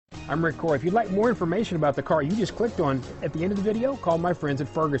I'm Rick Corey. If you'd like more information about the car you just clicked on at the end of the video, call my friends at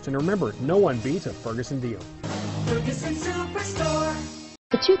Ferguson. Remember, no one beats a Ferguson deal. Ferguson Superstore.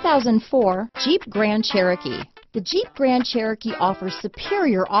 The 2004 Jeep Grand Cherokee. The Jeep Grand Cherokee offers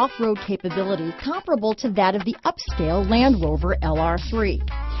superior off-road capability comparable to that of the upscale Land Rover LR3.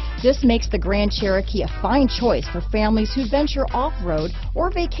 This makes the Grand Cherokee a fine choice for families who venture off-road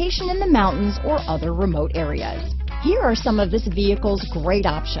or vacation in the mountains or other remote areas. Here are some of this vehicle's great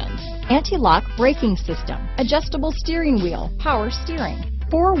options: anti-lock braking system, adjustable steering wheel, power steering,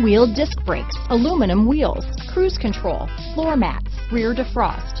 four-wheel disc brakes, aluminum wheels, cruise control, floor mats, rear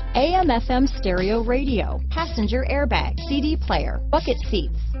defrost, AM/FM stereo radio, passenger airbag, CD player, bucket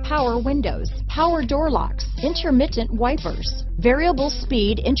seats, power windows, power door locks, intermittent wipers, variable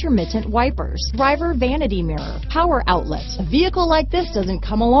speed intermittent wipers, driver vanity mirror, power outlet. A vehicle like this doesn't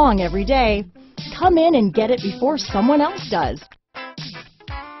come along every day. Come in and get it before someone else does.